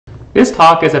This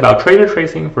talk is about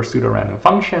traitor-tracing for pseudorandom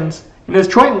functions and is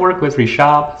joint work with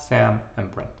Rishab, Sam, and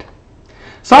Brent.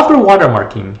 Software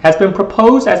watermarking has been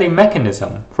proposed as a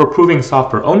mechanism for proving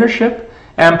software ownership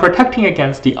and protecting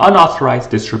against the unauthorized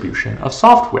distribution of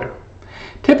software.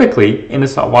 Typically, in a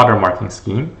watermarking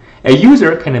scheme, a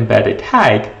user can embed a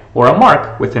tag or a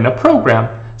mark within a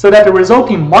program so that the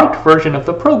resulting marked version of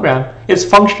the program is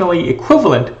functionally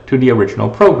equivalent to the original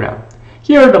program.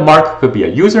 Here, the mark could be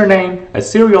a username, a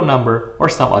serial number, or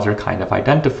some other kind of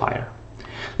identifier.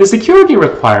 The security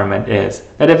requirement is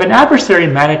that if an adversary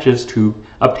manages to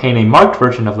obtain a marked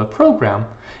version of the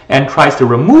program and tries to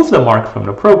remove the mark from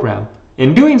the program,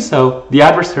 in doing so, the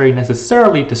adversary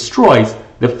necessarily destroys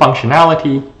the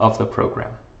functionality of the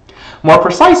program. More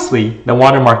precisely, the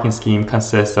watermarking scheme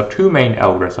consists of two main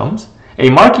algorithms: a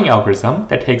marking algorithm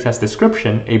that takes as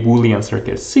description a Boolean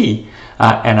circuit C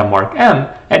and a mark M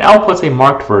and outputs a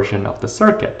marked version of the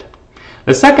circuit.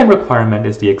 The second requirement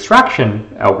is the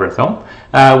extraction algorithm,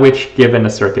 which, given a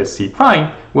circuit C',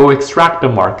 will extract the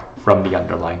mark from the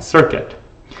underlying circuit.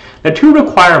 The two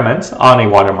requirements on a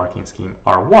watermarking scheme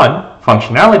are: one,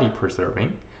 functionality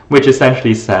preserving, which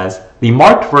essentially says the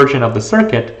marked version of the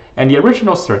circuit and the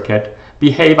original circuit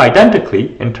behave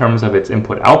identically in terms of its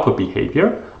input-output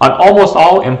behavior on almost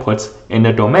all inputs in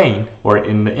the domain or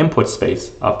in the input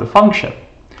space of the function.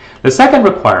 The second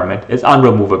requirement is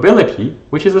unremovability,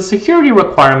 which is a security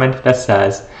requirement that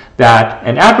says that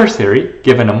an adversary,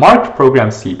 given a marked program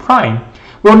C',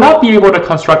 will not be able to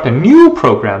construct a new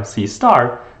program C*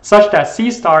 such that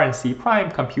C* and C'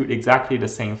 compute exactly the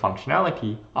same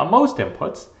functionality on most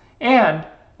inputs, and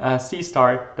C*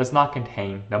 does not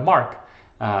contain the mark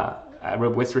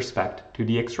with respect to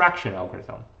the extraction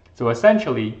algorithm. So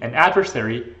essentially, an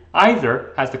adversary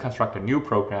either has to construct a new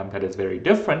program that is very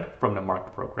different from the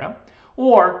marked program,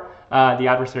 or the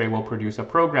adversary will produce a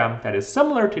program that is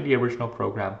similar to the original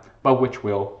program, but which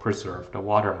will preserve the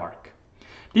watermark.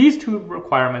 These two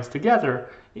requirements together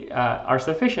are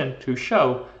sufficient to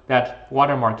show that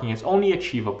watermarking is only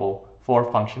achievable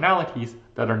for functionalities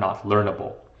that are not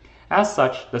learnable. As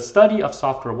such, the study of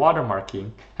software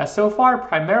watermarking has so far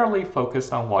primarily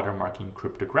focused on watermarking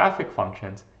cryptographic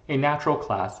functions, a natural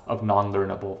class of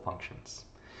non-learnable functions.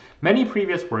 Many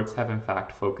previous works have in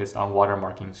fact focused on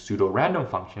watermarking pseudorandom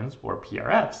functions, or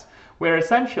PRFs, where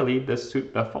essentially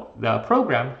the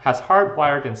program has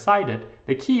hardwired inside it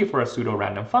the key for a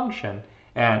pseudorandom function,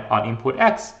 and on input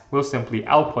X will simply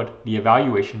output the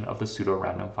evaluation of the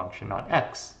pseudorandom function on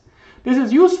X. This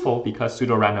is useful because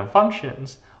pseudorandom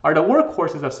functions are the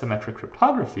workhorses of symmetric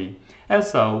cryptography, and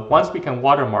so once we can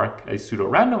watermark a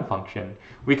pseudorandom function,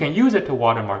 we can use it to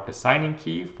watermark the signing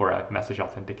key for a message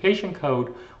authentication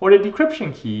code or the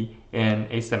decryption key in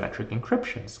a symmetric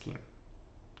encryption scheme.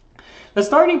 The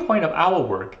starting point of our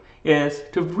work is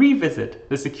to revisit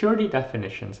the security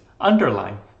definitions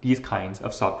underlying these kinds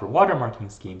of software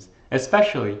watermarking schemes,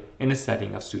 especially in the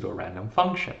setting of pseudorandom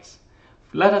functions.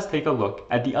 Let us take a look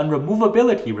at the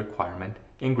unremovability requirement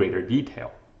in greater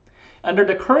detail. Under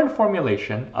the current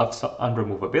formulation of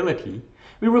unremovability,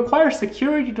 we require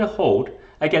security to hold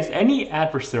against any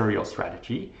adversarial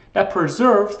strategy that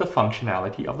preserves the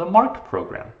functionality of the marked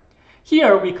program.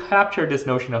 Here, we capture this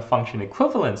notion of function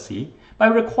equivalency by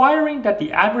requiring that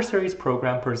the adversary's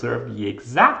program preserve the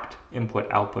exact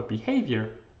input-output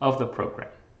behavior of the program.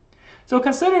 So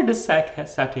consider this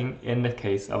setting in the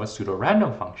case of a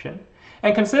pseudorandom function,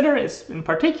 and consider it in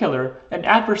particular an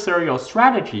adversarial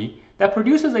strategy that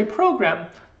produces a program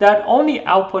that only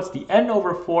outputs the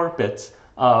n/4 bits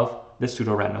of the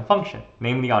pseudorandom function.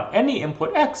 Namely, on any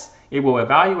input X, it will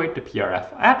evaluate the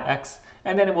PRF at X,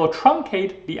 and then it will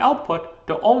truncate the output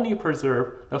to only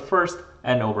preserve the first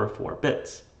n/4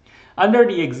 bits. Under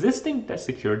the existing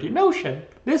security notion,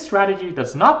 this strategy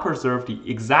does not preserve the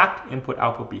exact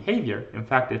input-output behavior. In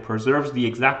fact, it preserves the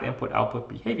exact input-output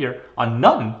behavior on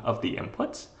none of the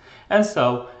inputs. And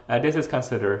so this is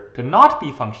considered to not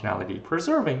be functionality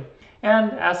preserving.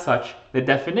 And as such, the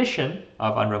definition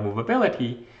of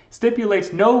unremovability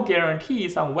stipulates no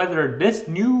guarantees on whether this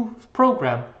new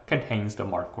program contains the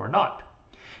mark or not.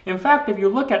 In fact, if you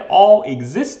look at all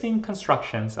existing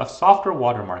constructions of software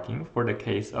watermarking for the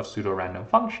case of pseudorandom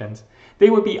functions,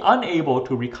 they would be unable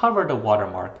to recover the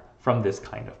watermark from this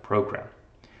kind of program.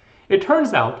 It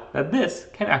turns out that this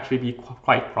can actually be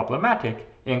quite problematic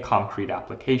in concrete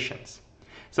applications.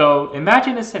 So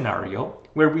imagine a scenario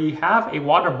where we have a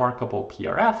watermarkable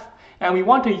PRF, and we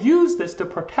want to use this to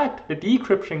protect the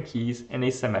decryption keys in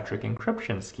a symmetric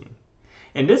encryption scheme.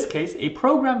 In this case, a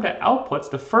program that outputs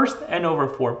the first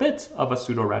n/4 bits of a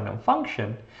pseudorandom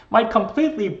function might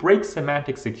completely break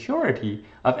semantic security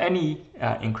of any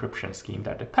encryption scheme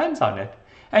that depends on it,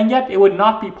 and yet it would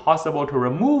not be possible to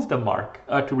remove the mark,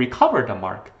 to recover the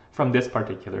mark from this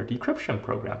particular decryption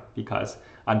program, because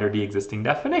under the existing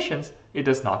definitions, it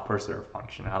does not preserve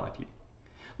functionality.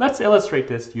 Let's illustrate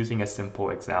this using a simple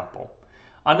example.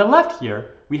 On the left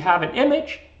here, we have an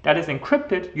image that is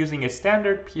encrypted using a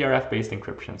standard PRF-based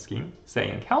encryption scheme, say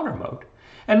in counter mode.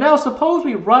 And now suppose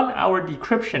we run our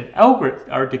decryption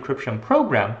algorithm, our decryption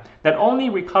program that only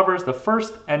recovers the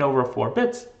first n/4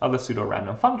 bits of the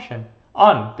pseudorandom function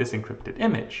on this encrypted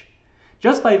image.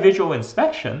 Just by visual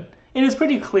inspection, it is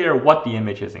pretty clear what the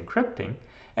image is encrypting,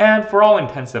 and for all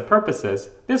intents and purposes,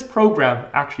 this program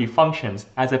actually functions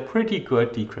as a pretty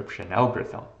good decryption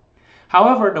algorithm.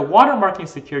 However, the watermarking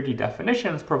security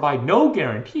definitions provide no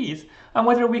guarantees on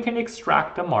whether we can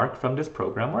extract a mark from this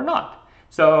program or not.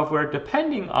 So if we're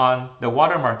depending on the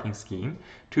watermarking scheme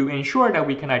to ensure that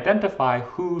we can identify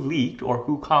who leaked or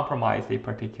who compromised a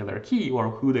particular key or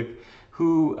who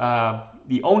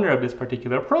the owner of this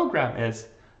particular program is,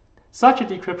 such a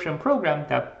decryption program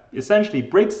that essentially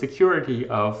breaks security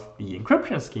of the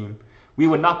encryption scheme, we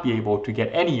would not be able to get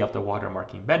any of the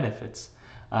watermarking benefits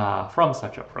from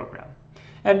such a program.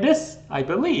 And this, I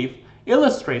believe,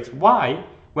 illustrates why,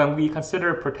 when we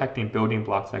consider protecting building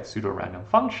blocks like pseudorandom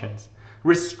functions,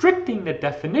 restricting the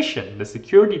definition, the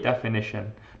security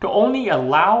definition, to only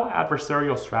allow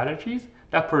adversarial strategies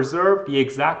that preserve the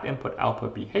exact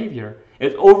input-output behavior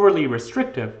is overly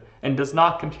restrictive and does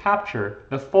not capture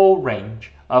the full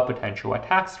range of potential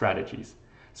attack strategies.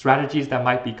 Strategies that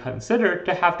might be considered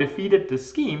to have defeated the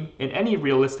scheme in any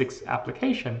realistic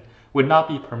application would not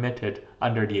be permitted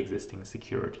under the existing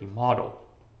security model.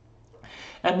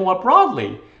 And more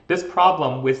broadly, this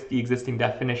problem with the existing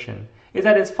definition is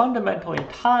that it's fundamentally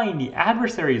tying the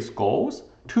adversary's goals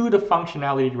to the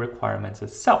functionality requirements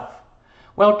itself.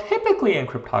 Well, typically in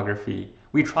cryptography,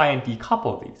 we try and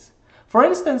decouple these. For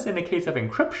instance, in the case of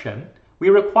encryption, we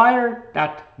require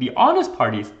that the honest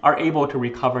parties are able to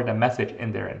recover the message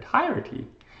in their entirety.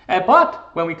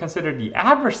 But when we consider the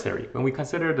adversary, when we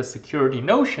consider the security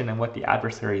notion and what the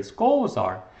adversary's goals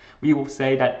are, we will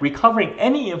say that recovering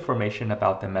any information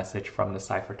about the message from the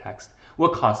ciphertext will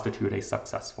constitute a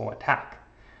successful attack.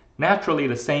 Naturally,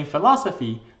 the same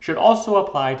philosophy should also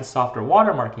apply to software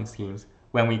watermarking schemes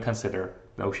when we consider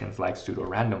notions like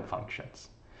pseudorandom functions.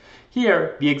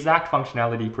 Here, the exact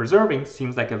functionality preserving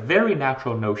seems like a very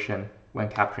natural notion when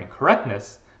capturing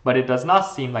correctness, but it does not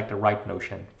seem like the right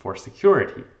notion for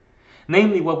security.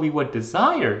 Namely, what we would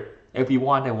desire if we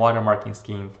want a watermarking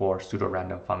scheme for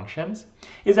pseudorandom functions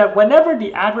is that whenever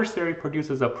the adversary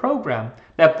produces a program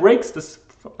that breaks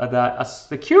the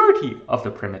security of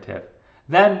the primitive,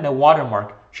 then the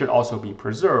watermark should also be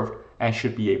preserved and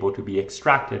should be able to be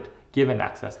extracted given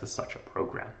access to such a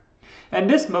program. And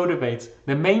this motivates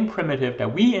the main primitive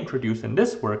that we introduce in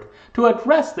this work to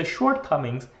address the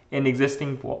shortcomings in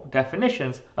existing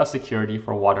definitions of security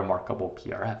for watermarkable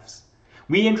PRFs.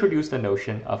 We introduced the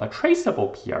notion of a traceable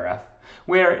PRF,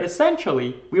 where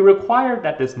essentially we require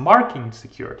that this marking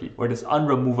security, or this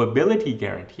unremovability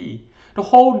guarantee, to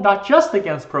hold not just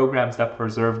against programs that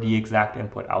preserve the exact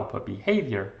input-output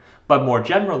behavior, but more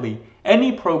generally,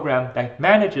 any program that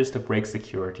manages to break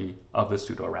security of the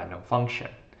pseudorandom function.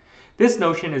 This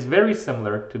notion is very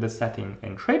similar to the setting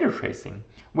in Traitor-Tracing,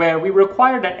 where we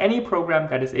require that any program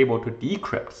that is able to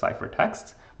decrypt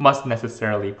ciphertexts must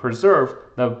necessarily preserve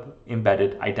the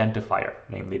embedded identifier,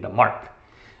 namely the mark.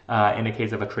 In the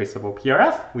case of a traceable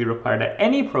PRF, we require that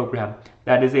any program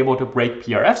that is able to break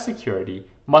PRF security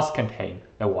must contain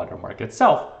the watermark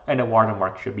itself, and the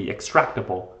watermark should be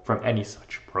extractable from any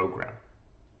such program.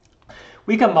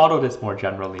 We can model this more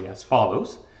generally as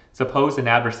follows. Suppose an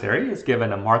adversary is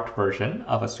given a marked version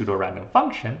of a pseudorandom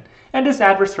function, and this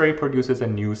adversary produces a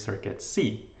new circuit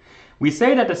C. We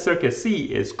say that the circuit C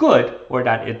is good, or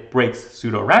that it breaks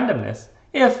pseudorandomness,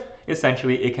 if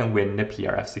essentially it can win the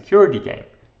PRF security game.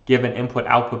 Given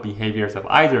input-output behaviors of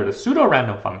either the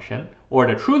pseudorandom function or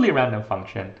the truly random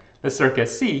function, the circuit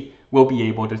C will be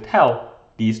able to tell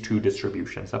these two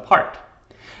distributions apart.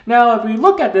 Now, if we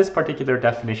look at this particular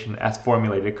definition as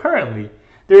formulated currently,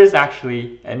 there is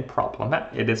actually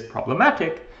it is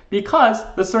problematic because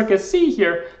the circuit C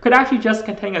here could actually just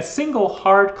contain a single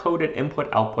hard-coded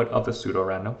input-output of the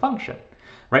pseudorandom function.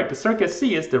 Right? The circuit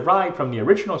C is derived from the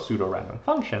original pseudorandom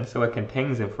function, so it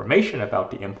contains information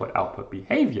about the input-output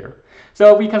behavior.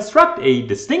 So if we construct a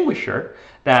distinguisher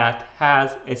that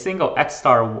has a single X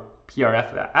star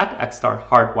PRF at X star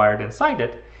hardwired inside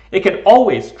it, it can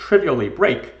always trivially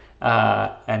break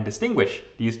and distinguish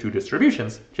these two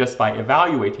distributions just by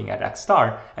evaluating at x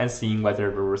star and seeing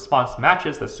whether the response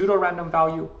matches the pseudorandom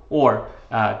value or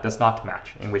does not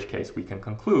match, in which case we can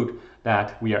conclude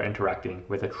that we are interacting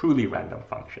with a truly random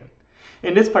function.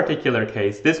 In this particular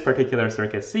case, this particular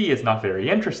circuit C is not very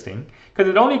interesting because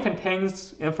it only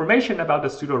contains information about the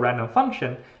pseudorandom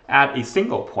function at a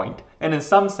single point, and in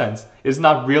some sense is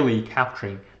not really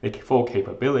capturing the full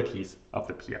capabilities of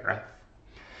the PRF.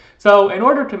 So in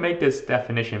order to make this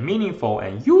definition meaningful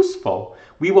and useful,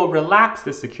 we will relax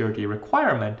the security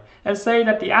requirement and say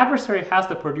that the adversary has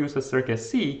to produce a circuit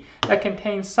C that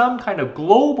contains some kind of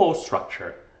global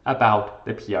structure about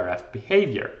the PRF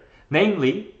behavior.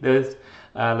 Namely, the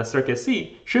circuit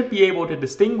C should be able to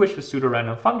distinguish the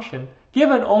pseudorandom function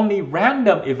given only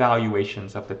random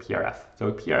evaluations of the PRF.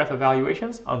 So PRF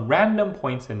evaluations on random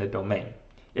points in the domain.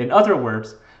 In other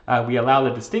words, we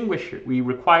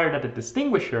require that the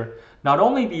distinguisher not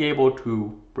only be able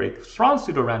to break strong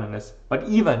pseudorandomness, but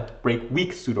even break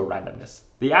weak pseudorandomness.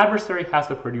 The adversary has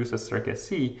to produce a circuit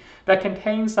C that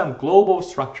contains some global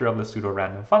structure of the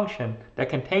pseudorandom function that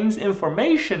contains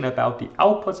information about the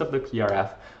outputs of the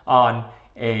PRF on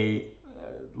a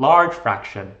large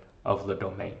fraction of the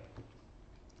domain.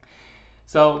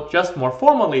 So just more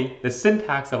formally, the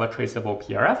syntax of a traceable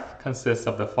PRF consists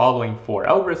of the following four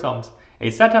algorithms: a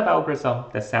setup algorithm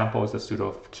that samples the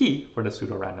pseudo key for the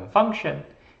pseudorandom function,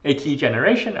 a key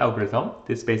generation algorithm.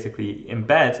 This basically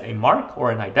embeds a mark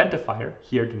or an identifier,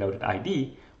 here denoted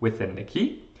ID, within the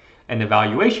key, an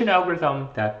evaluation algorithm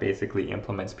that basically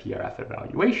implements PRF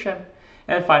evaluation,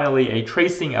 and finally a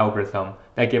tracing algorithm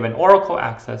that, given oracle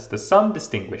access to some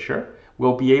distinguisher,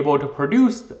 will be able to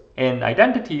produce an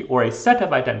identity or a set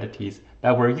of identities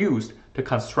that were used to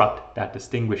construct that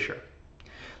distinguisher.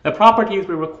 The properties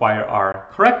we require are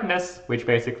correctness, which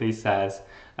basically says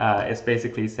is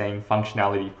basically saying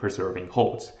functionality preserving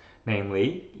holds.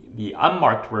 Namely, the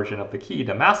unmarked version of the key,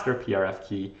 the master PRF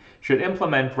key, should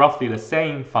implement roughly the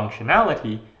same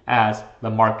functionality as the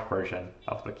marked version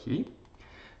of the key.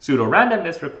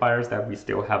 Pseudorandomness requires that we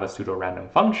still have a pseudorandom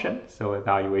function, so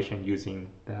evaluation using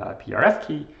the PRF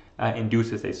key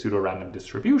induces a pseudorandom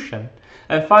distribution.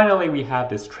 And finally, we have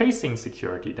this tracing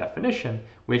security definition,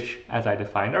 which, as I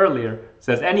defined earlier,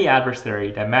 says any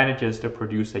adversary that manages to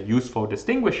produce a useful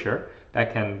distinguisher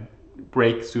that can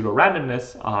break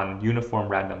pseudorandomness on uniform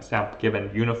random sample given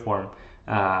uniform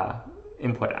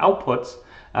input outputs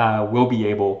will be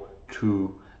able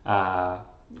to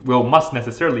must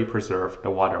necessarily preserve the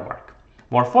watermark.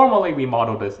 More formally, we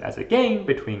model this as a game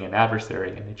between an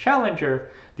adversary and a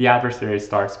challenger. The adversary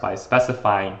starts by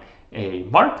specifying a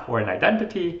mark or an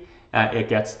identity. It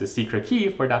gets the secret key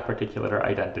for that particular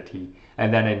identity,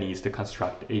 and then it needs to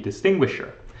construct a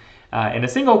distinguisher. In a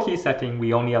single key setting,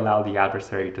 we only allow the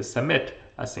adversary to submit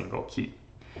a single key.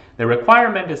 The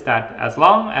requirement is that as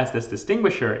long as this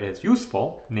distinguisher is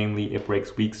useful, namely it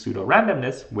breaks weak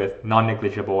pseudorandomness with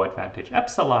non-negligible advantage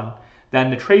epsilon, then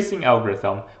the tracing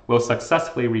algorithm will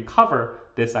successfully recover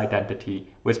this identity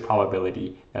with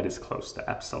probability that is close to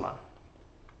epsilon.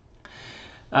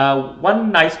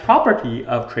 One nice property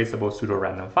of traceable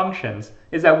pseudorandom functions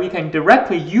is that we can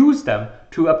directly use them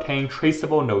to obtain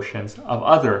traceable notions of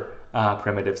other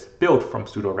primitives built from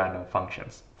pseudorandom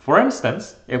functions. For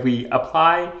instance, if we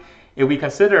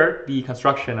consider the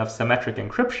construction of symmetric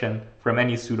encryption from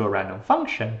any pseudorandom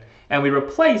function, and we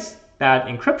replace that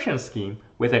encryption scheme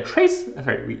with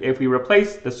if we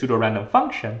replace the pseudorandom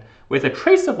function with a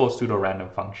traceable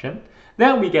pseudorandom function,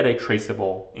 then we get a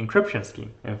traceable encryption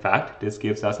scheme. In fact, this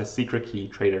gives us a secret key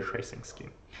traitor-tracing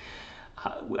scheme.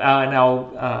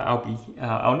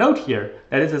 I'll note here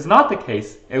that this is not the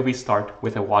case if we start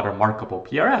with a watermarkable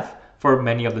PRF for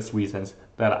many of the reasons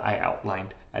that I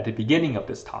outlined at the beginning of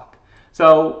this talk.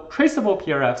 So traceable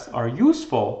PRFs are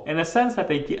useful in a sense that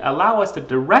they allow us to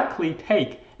directly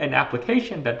take an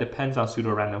application that depends on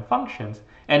pseudorandom functions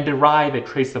and derive a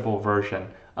traceable version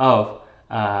of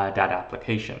that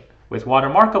application. With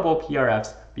watermarkable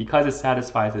PRFs, because it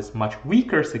satisfies this much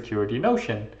weaker security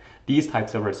notion, these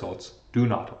types of results do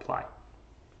not apply.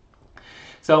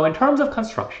 So in terms of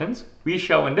constructions, we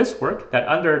show in this work that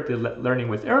under the learning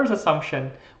with errors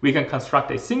assumption, we can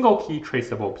construct a single key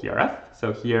traceable PRF.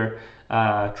 So here,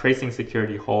 tracing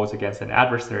security holds against an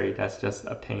adversary that just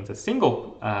obtains a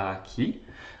single key,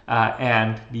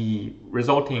 and the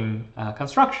resulting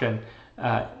construction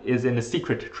is in the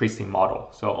secret tracing model.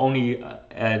 So only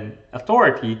an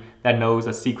authority that knows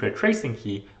a secret tracing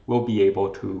key will be able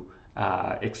to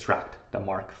extract the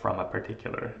mark from a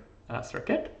particular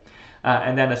circuit.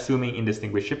 And then assuming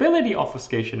indistinguishability,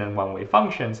 obfuscation, and one-way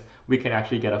functions, we can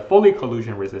actually get a fully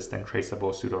collusion-resistant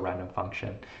traceable pseudorandom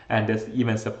function. And this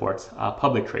even supports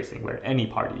public tracing, where any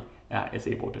party is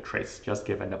able to trace, just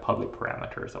given the public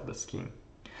parameters of the scheme.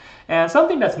 And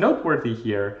something that's noteworthy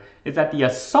here is that the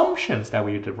assumptions that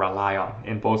we rely on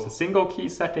in both the single key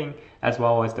setting as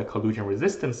well as the collusion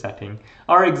resistance setting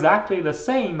are exactly the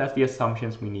same as the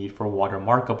assumptions we need for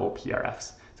watermarkable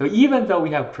PRFs. So even though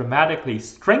we have dramatically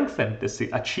strengthened this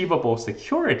achievable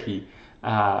security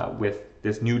with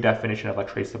this new definition of a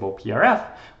traceable PRF,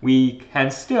 we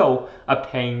can still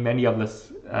obtain many of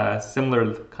the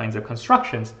similar kinds of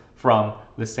constructions from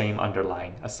the same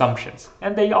underlying assumptions.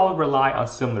 And they all rely on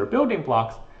similar building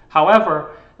blocks.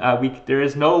 However, there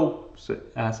is no,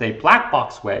 say, black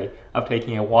box way of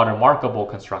taking a watermarkable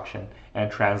construction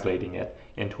and translating it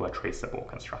into a traceable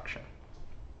construction.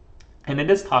 And in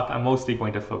this talk, I'm mostly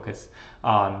going to focus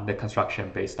on the construction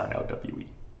based on LWE.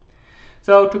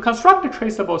 So to construct a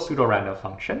traceable pseudorandom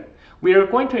function, we are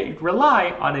going to rely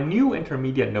on a new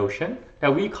intermediate notion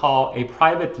that we call a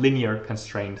private linear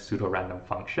constrained pseudorandom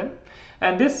function.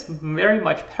 And this very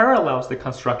much parallels the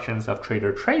constructions of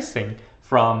Traitor-Tracing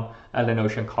from the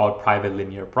notion called private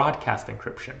linear broadcast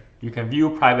encryption. You can view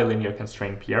private linear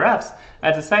constrained PRFs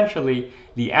as essentially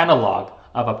the analog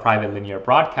of a private linear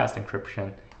broadcast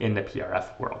encryption in the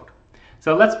PRF world.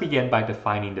 So let's begin by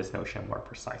defining this notion more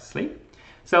precisely.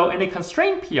 So in a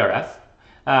constrained PRF,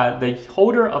 the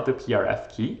holder of the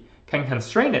PRF key can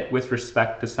constrain it with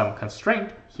respect to some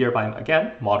constraint, hereby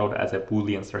again modeled as a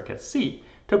Boolean circuit C,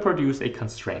 to produce a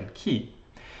constrained key.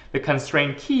 The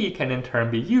constrained key can in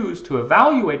turn be used to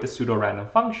evaluate the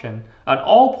pseudorandom function at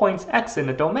all points x in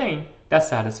the domain that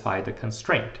satisfy the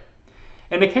constraint.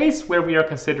 In the case where we are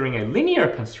considering a linear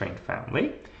constraint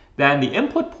family, then the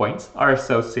input points are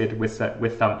associated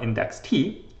with some index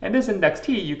t, and this index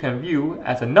t you can view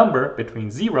as a number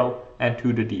between 0 and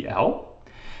 2 to the dl.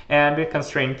 And the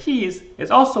constrained keys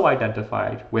is also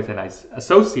identified with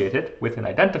associated with an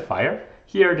identifier.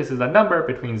 Here, this is a number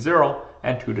between 0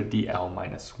 and 2 to the dl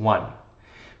minus 1.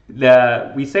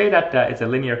 We say that it's a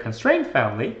linear constraint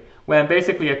family when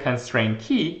basically a constrained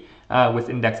key with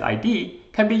index ID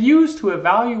can be used to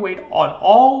evaluate on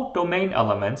all domain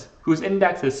elements whose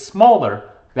index is smaller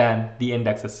than the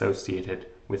index associated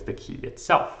with the key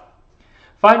itself.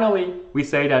 Finally, we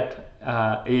say that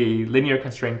a linear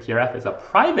constrained PRF is a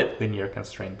private linear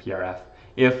constrained PRF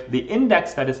if the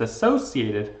index that is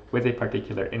associated with a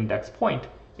particular index point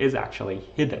is actually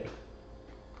hidden.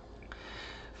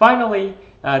 Finally,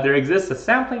 there exists a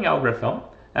sampling algorithm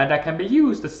that can be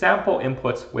used to sample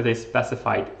inputs with a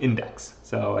specified index.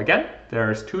 So again,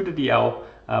 there's 2 to the L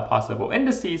possible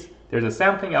indices. There's a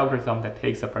sampling algorithm that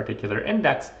takes a particular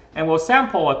index and will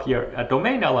sample a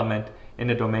domain element in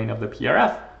the domain of the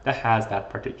PRF that has that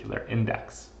particular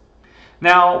index.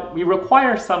 Now, we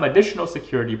require some additional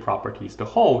security properties to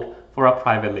hold for a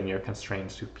private linear constrained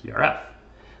PRF.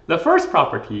 The first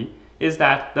property is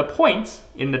that the points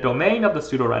in the domain of the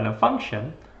pseudorandom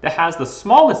function that has the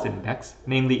smallest index,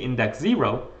 namely index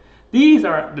 0,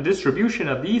 the distribution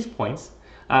of these points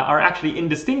are actually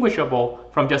indistinguishable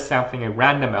from just sampling a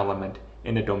random element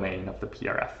in the domain of the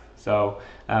PRF. So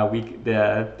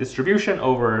the distribution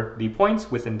over the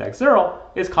points with index 0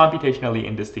 is computationally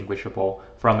indistinguishable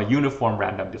from a uniform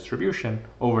random distribution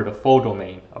over the full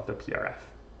domain of the PRF.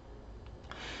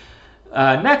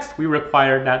 Next, we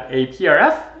require that a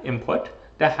PRF input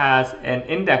that has an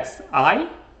index I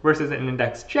versus an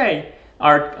index j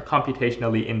are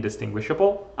computationally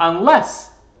indistinguishable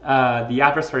unless the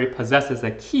adversary possesses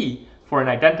a key for an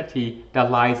identity that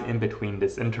lies in between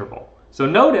this interval. So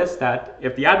notice that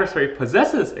if the adversary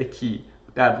possesses a key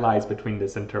that lies between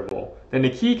this interval, then the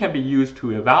key can be used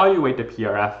to evaluate the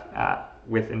PRF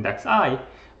with index I,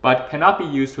 but cannot be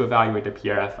used to evaluate the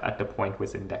PRF at the point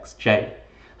with index j.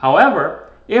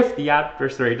 However, if the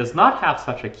adversary does not have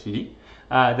such a key,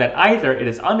 then either it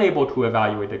is unable to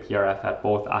evaluate the PRF at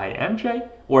both I and j,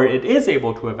 or it is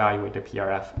able to evaluate the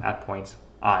PRF at points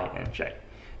I and j.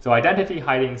 So identity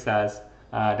hiding says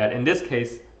that in this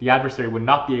case, the adversary would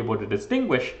not be able to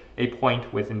distinguish a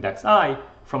point with index I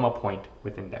from a point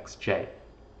with index j.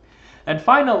 And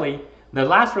finally, the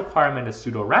last requirement is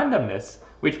pseudorandomness,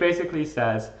 which basically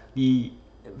says the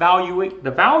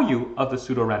value of the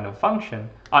pseudorandom function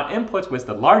on inputs with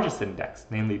the largest index,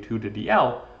 namely 2 to the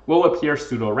L, will appear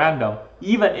pseudorandom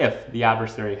even if the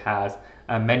adversary has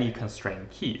many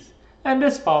constrained keys. And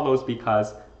this follows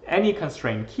because any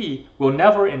constrained key will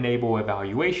never enable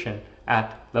evaluation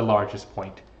at the largest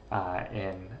point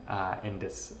in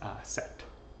this set.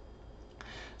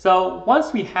 So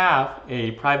once we have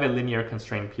a private linear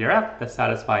constrained PRF that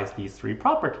satisfies these three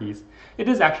properties, it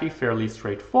is actually fairly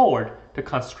straightforward to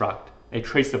construct a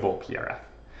traceable PRF.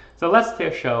 So let's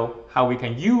show how we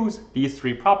can use these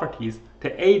three properties to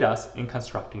aid us in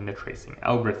constructing the tracing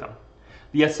algorithm.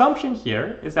 The assumption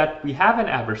here is that we have an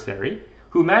adversary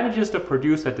who manages to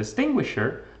produce a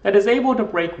distinguisher that is able to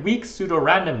break weak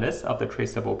pseudo-randomness of the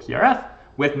traceable PRF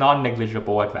with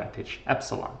non-negligible advantage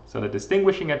epsilon. So the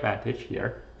distinguishing advantage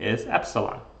here is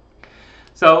epsilon.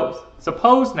 So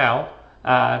suppose now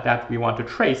that we want to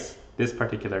trace this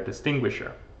particular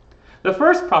distinguisher. The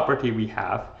first property we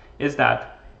have is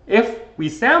that if we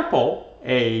sample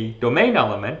a domain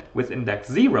element with index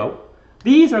 0,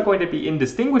 these are going to be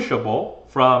indistinguishable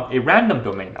from a random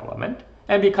domain element.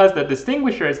 And because the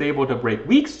distinguisher is able to break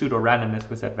weak pseudo-randomness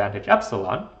with advantage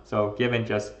epsilon, so given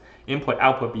just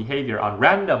input-output behavior on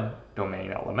random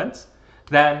domain elements,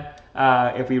 then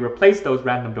if we replace those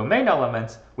random domain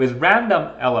elements with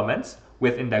random elements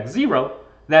with index 0,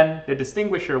 then the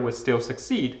distinguisher would still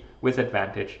succeed with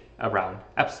advantage around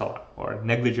epsilon, or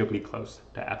negligibly close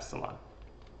to epsilon.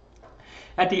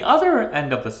 At the other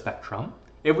end of the spectrum,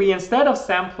 if we instead of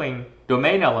sampling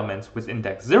domain elements with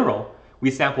index 0,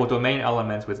 we sample domain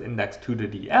elements with index 2 to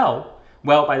DL,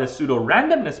 well, by the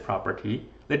pseudo-randomness property,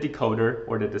 the decoder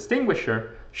or the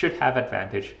distinguisher should have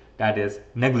advantage that is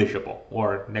negligible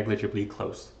or negligibly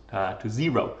close to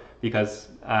 0, because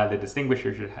the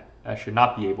distinguisher should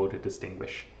not be able to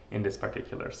distinguish in this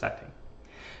particular setting.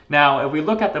 Now, if we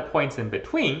look at the points in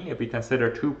between, if we consider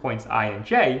 2 points I and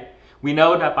j, we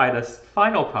know that by this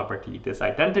final property, this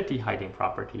identity hiding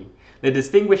property, the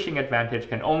distinguishing advantage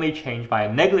can only change by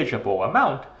a negligible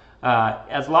amount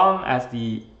as long as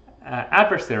the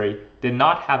adversary did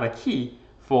not have a key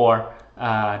for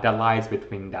that lies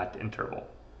between that interval.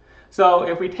 So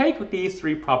if we take these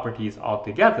three properties all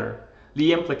together,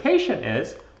 the implication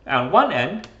is, on one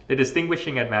end, the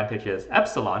distinguishing advantage is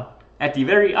epsilon. At the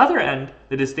very other end,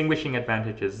 the distinguishing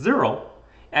advantage is 0.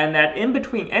 And that in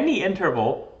between any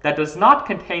interval that does not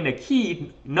contain a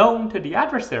key known to the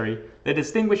adversary, the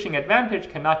distinguishing advantage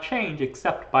cannot change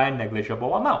except by a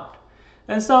negligible amount.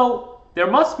 And so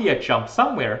there must be a jump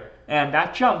somewhere, and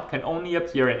that jump can only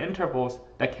appear in intervals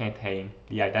that contain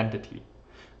the identity.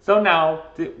 So now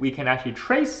we can actually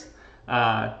trace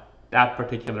that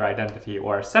particular identity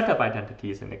or a set of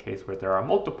identities in the case where there are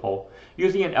multiple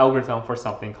using an algorithm for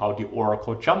something called the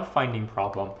oracle jump finding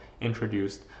problem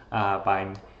introduced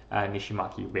by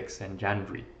Nishimaki, Ricks, and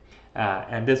Jandry.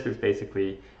 And this is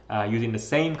basically using the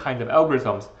same kind of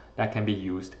algorithms that can be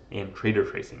used in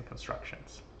traitor-tracing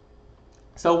constructions.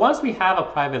 So once we have a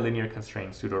private linear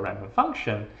constrained pseudo-random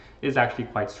function, it is actually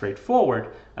quite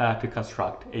straightforward to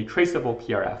construct a traceable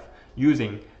PRF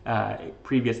using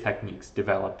previous techniques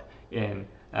developed in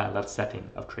the setting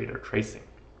of traitor-tracing.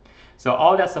 So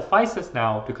all that suffices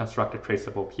now to construct a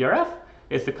traceable PRF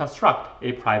is to construct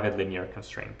a private linear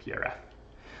constrained PRF.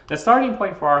 The starting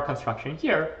point for our construction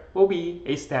here will be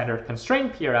a standard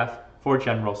constrained PRF for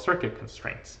general circuit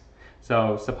constraints.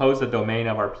 So suppose the domain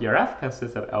of our PRF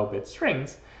consists of L-bit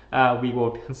strings, we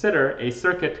will consider a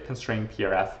circuit constrained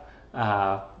PRF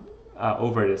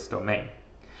over this domain.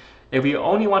 If we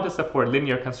only want to support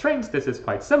linear constraints, this is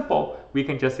quite simple. We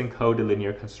can just encode the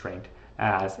linear constraint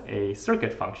as a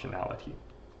circuit functionality.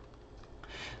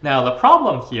 Now the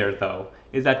problem here, though,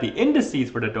 is that the indices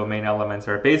for the domain elements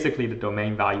are basically the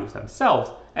domain values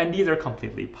themselves, and these are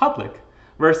completely public.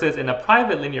 Versus in a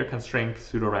private linear constraint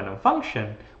pseudorandom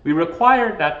function, we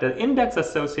require that the index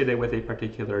associated with a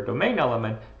particular domain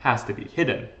element has to be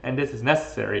hidden, and this is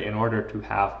necessary in order to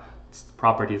have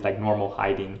properties like normal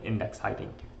hiding, index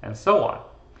hiding, and so on.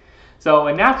 So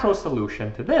a natural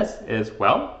solution to this is,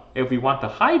 well, if we want to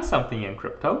hide something in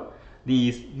crypto,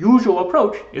 the usual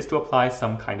approach is to apply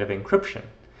some kind of encryption.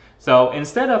 So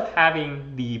instead of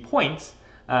having the points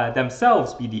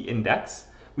themselves be the index,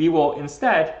 we will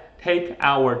instead take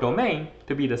our domain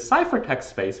to be the ciphertext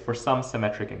space for some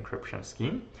symmetric encryption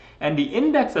scheme, and the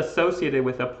index associated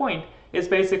with a point is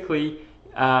basically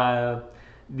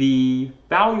the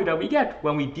value that we get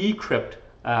when we decrypt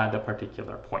the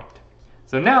particular point.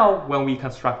 So now when we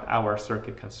construct our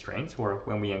circuit constraints, or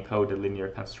when we encode the linear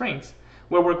constraints,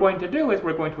 what we're going to do is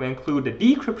we're going to include the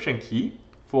decryption key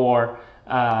for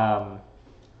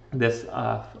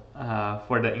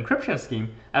for the encryption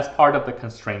scheme as part of the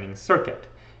constraining circuit.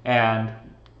 And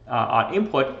on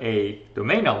input a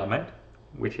domain element,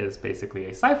 which is basically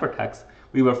a ciphertext,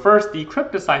 we will first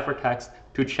decrypt the ciphertext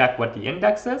to check what the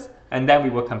index is, and then we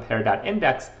will compare that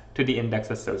index to the index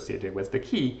associated with the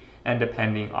key, and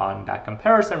depending on that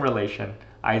comparison relation,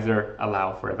 either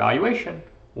allow for evaluation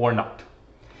or not.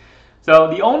 So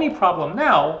the only problem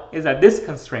now is that this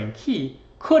constraint key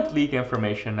could leak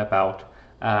information about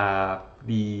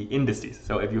the indices.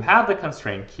 So if you have the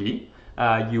constraint key,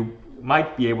 you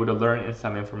might be able to learn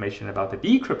some information about the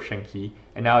decryption key.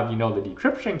 And now if you know the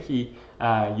decryption key,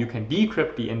 you can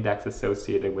decrypt the index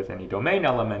associated with any domain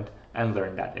element and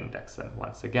learn that index then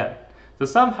once again. So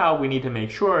somehow we need to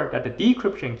make sure that the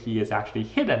decryption key is actually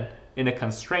hidden in the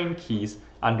constraint keys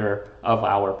of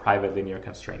our private linear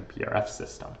constraint PRF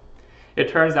system. It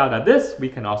turns out that this we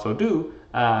can also do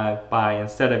by,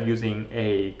 instead of using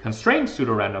a constrained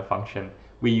pseudorandom function,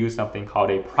 we use something called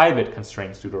a private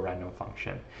constrained pseudorandom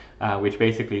function, which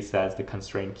basically says the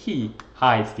constraint key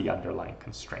hides the underlying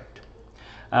constraint.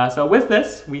 So with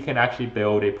this, we can actually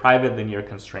build a private linear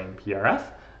constraint PRF,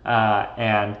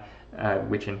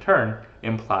 which in turn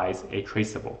implies a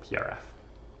traceable PRF.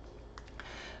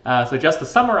 So just to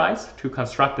summarize, to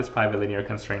construct this private linear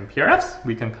constraint PRFs,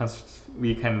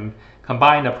 we can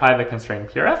combine the private constraint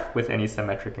PRF with any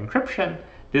symmetric encryption.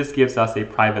 This gives us a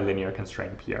private linear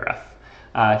constraint PRF.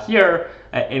 Here,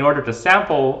 in order to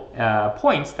sample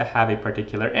points that have a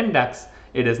particular index,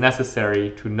 it is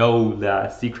necessary to know the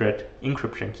secret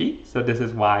encryption key. So this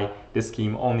is why this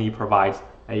scheme only provides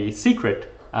a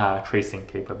secret tracing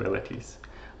capabilities.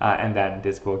 And then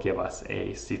this will give us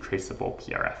a traceable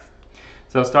PRF.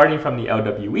 So starting from the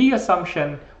LWE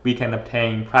assumption, we can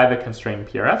obtain private constraint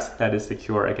PRFs that is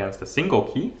secure against a single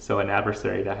key. So an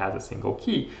adversary that has a single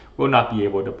key will not be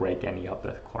able to break any of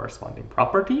the corresponding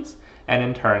properties. And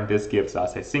in turn, this gives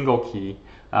us a single key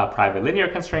private linear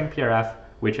constraint PRF,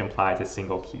 which implies a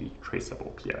single key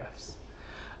traceable PRFs.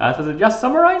 So to just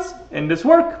summarize, in this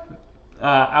work,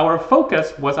 our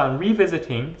focus was on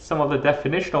revisiting some of the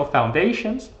definitional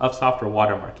foundations of software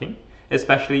watermarking,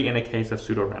 especially in the case of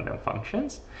pseudorandom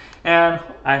functions. And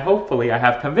hopefully I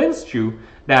have convinced you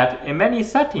that in many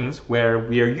settings where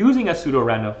we are using a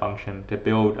pseudorandom function to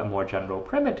build a more general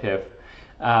primitive,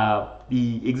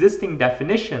 the existing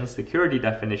definitions, security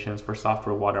definitions for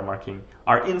software watermarking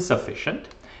are insufficient.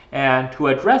 And to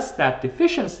address that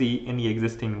deficiency in the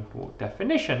existing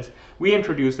definitions, we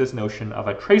introduce this notion of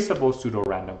a traceable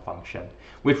pseudorandom function,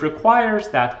 which requires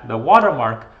that the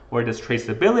watermark or this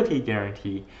traceability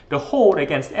guarantee to hold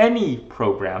against any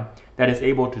program that is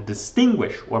able to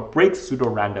distinguish or break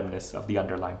pseudorandomness of the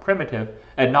underlying primitive,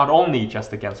 and not only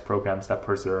just against programs that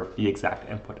preserve the exact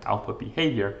input-output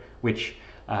behavior, which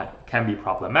can be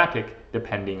problematic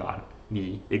depending on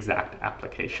the exact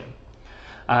application.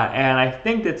 And I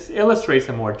think this illustrates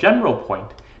a more general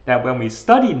point that when we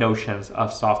study notions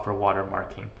of software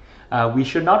watermarking, we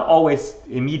should not always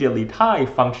immediately tie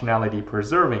functionality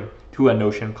preserving to a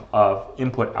notion of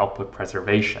input-output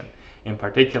preservation. In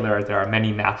particular, there are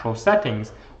many natural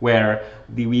settings where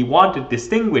we want to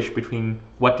distinguish between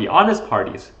what the honest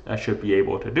parties should be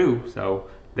able to do, so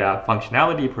the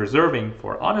functionality preserving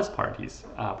for honest parties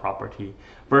property,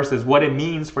 versus what it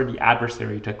means for the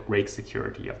adversary to break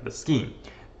security of the scheme.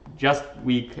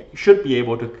 We should be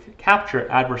able to capture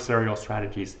adversarial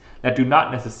strategies that do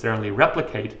not necessarily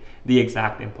replicate the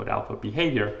exact input-output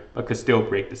behavior, but could still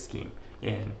break the scheme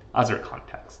in other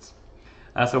contexts.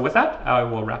 So with that, I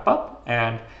will wrap up.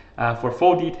 And for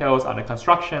full details on the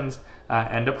constructions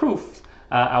and the proofs,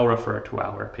 I'll refer to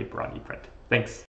our paper on ePrint. Thanks.